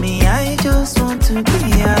 Me, I just want to be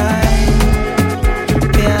high,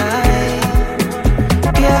 be high,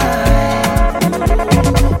 be high.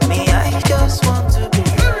 Me, I just want to be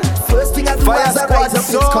high. First thing I do as I rise up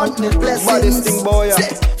is count my blessings.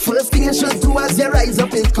 First thing you should do as you rise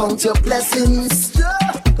up is count your blessings.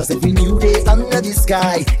 Cause every new day under the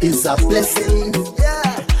sky is a blessing.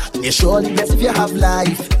 You surely guess if you have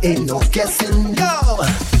life, ain't no guessing.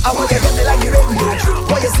 I want to get me like the radio.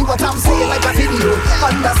 Boy, you see what I'm saying like a video.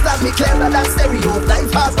 Understand me clearer than stereo. Life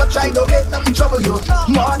fast but try to make nothing trouble you.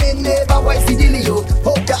 Morning neighbor, why see dealio?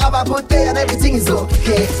 Hope you have a good day and everything is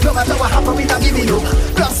okay. No matter what happen, we not giving you.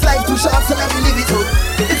 Cross life too short, so let me leave it up.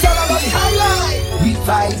 It's all about the highlight. We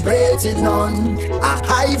vibrating on a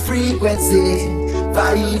high frequency,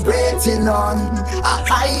 vibrating on a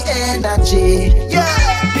high energy. Yeah,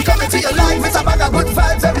 we coming to your life, it's a bag of good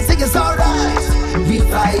vibes, everything is alright. We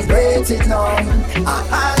vibrating on a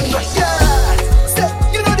high, yeah. Step,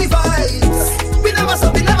 you know the vibes. We never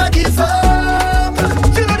stop, we never give up.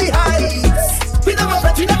 You know the heights. We never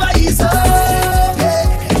let, we never ease up. Yeah,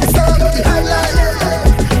 it's all about the highlight.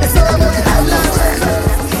 It's all about the highlight.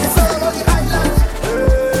 It's all about the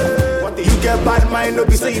highlight. You get bad mind, no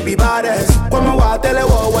be say you be baddest. When my wild tell you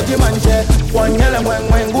what you man share. One yellow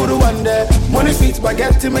when good one day. Money sweet but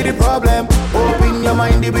get to me the problem. Open your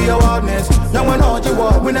mind, it be your wildness. Now when all you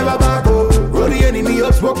walk, we never back up. Roll the enemy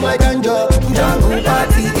up, smoke like ganja. Jungle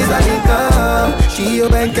party is a link. She your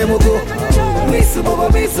bank and go. Miss Bobo.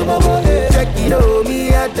 Check it on me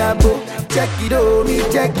at that book. Check it on me,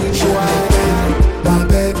 check it. My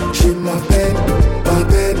bed, she my bed. My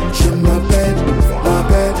bed, she my bed. My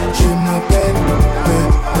bed, she my bed.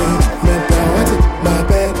 My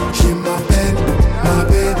bed, she my bed. My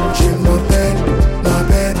bed, she my bed. My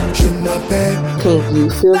bed, she my bed. Can you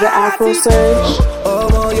feel the Afro surge?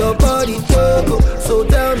 Oh, your body choco. So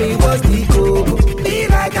tell me what's the coco? Be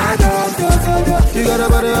like I don't. You got a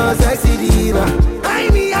body on sexy diva.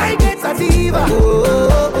 I get sativa.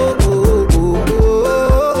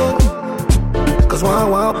 Cause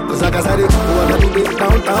wow, cause like I said it, I gotta do it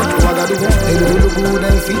downtown, I gotta do it, hey, look good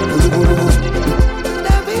and feet,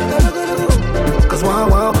 cause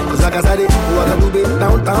wow, cause like I said it, I gotta do it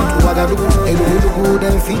downtown, I gotta do it, hey, look good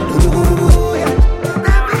and feet,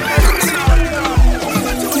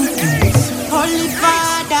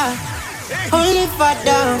 Holy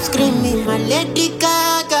Father, I'm screaming my Lady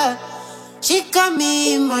Gaga. She got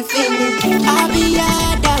me in my feelings, I be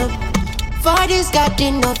Adam. Father's got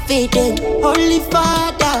enough feeding. Holy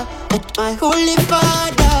Father, my Holy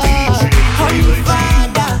Father. Holy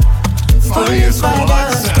Father, Holy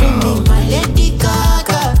Father, screaming my Lady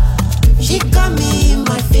Gaga. She got me in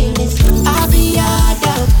my feelings, I be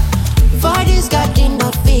Adam. Father's got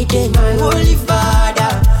enough feeding. My Holy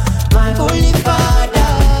Father, my Holy Father.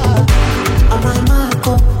 On my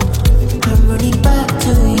Marco, I'm running back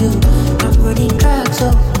to you. I'm running track, so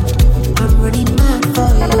I'm running mad for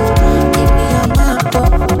you.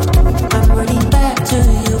 I'm running back to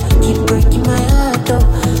you. Keep breaking my heart, though,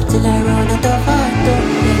 till I run out of heart, though.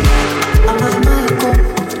 I'm a Marco.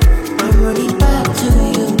 I'm running back to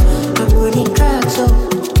you. I'm running track, so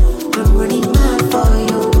I'm running mad for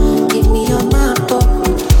you. Give me your map,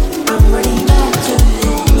 I'm running back to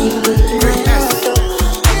you. Keep breaking my heart, though.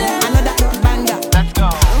 Another banger. Let's go.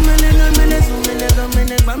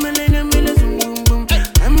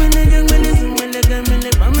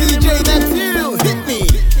 DJ Neptune, hit me.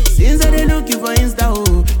 Since I they looking for Insta,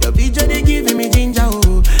 oh, your picture they giving me ginger,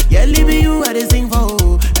 oh. Yeah, leave you.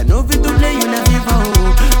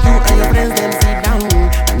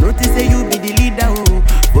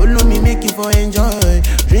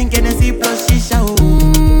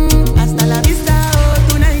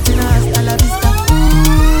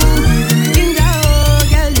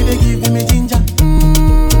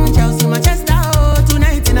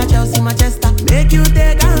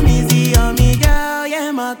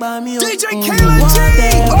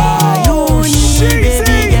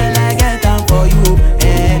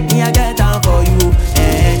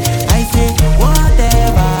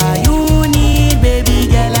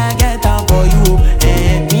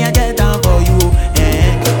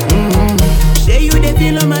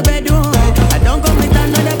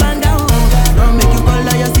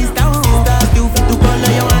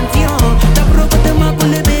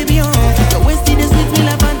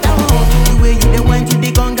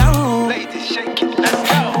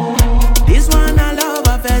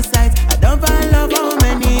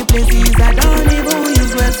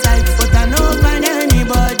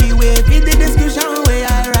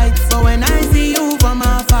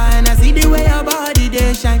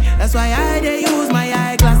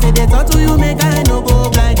 say they talk to you, make I no go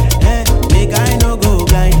blind. Make I no go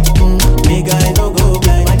blind. Make I no go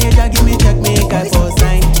blind. Manager give me check, make I for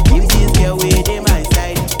sign. If this girl way they my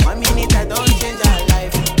side, 1 minute I don't change her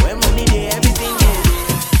life. When money they everything is.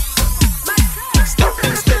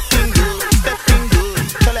 Stepping good, stepping good.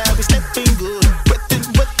 Tell her I be stepping good. Wetting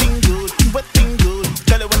good, wetting good.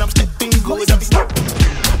 Tell her when I'm stepping good, I be stepping.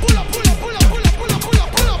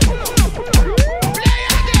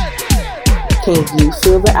 Can you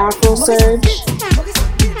feel the Afro surge?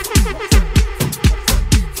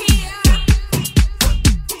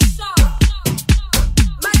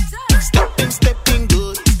 Stepping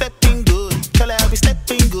good, stepping good. Tell her I be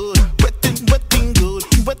stepping good. Wetting good,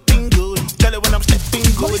 wetting good. Tell her when I'm stepping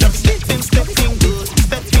good, I be stepping good,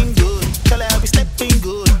 stepping good. Tell her I be stepping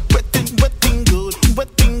good. Wetting good,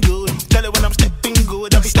 wetting good. Tell her when I'm stepping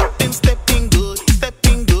good, I be stepping good,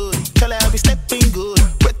 stepping good. Tell her I be stepping good.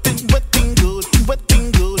 Wetting good,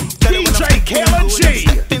 wetting good. Tell her when I'm stepping good, I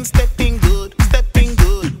be stepping good, stepping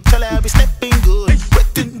good. Tell her I be stepping good.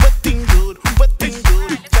 Wetting good, wetting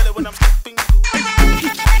good. Tell her when I'm stepping good.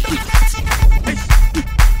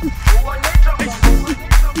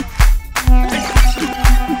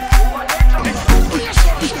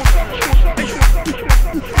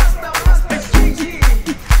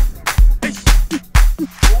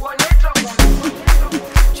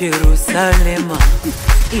 Jerusalema,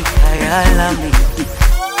 ikayalami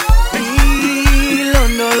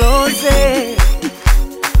ilondoloze,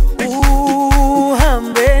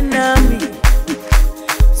 uhambe nami,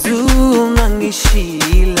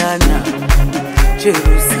 zungangishilana.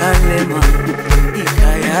 Jerusalema,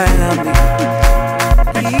 ikayalami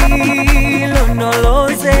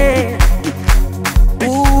ilondoloze,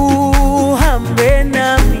 uhambe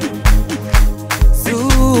nami,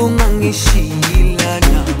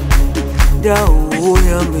 zungangishilana. Dawo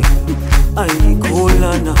yami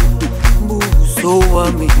ayikholana, buso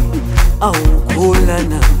wami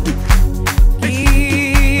awukholana.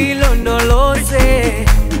 Ilondoloze,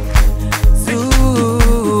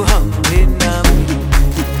 zuhambe nami.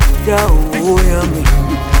 Dawo yami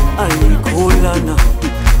ayikholana,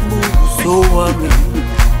 buso wami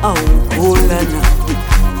awukholana.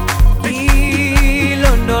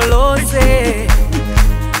 Ilondoloze,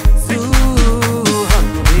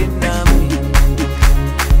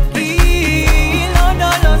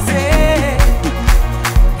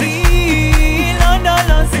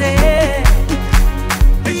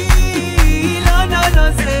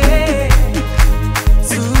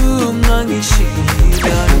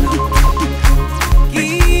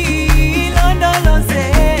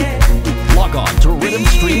 Log on to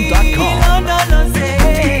rhythmstream.com.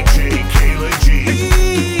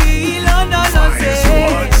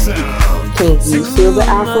 Can you feel the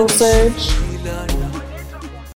Afro surge?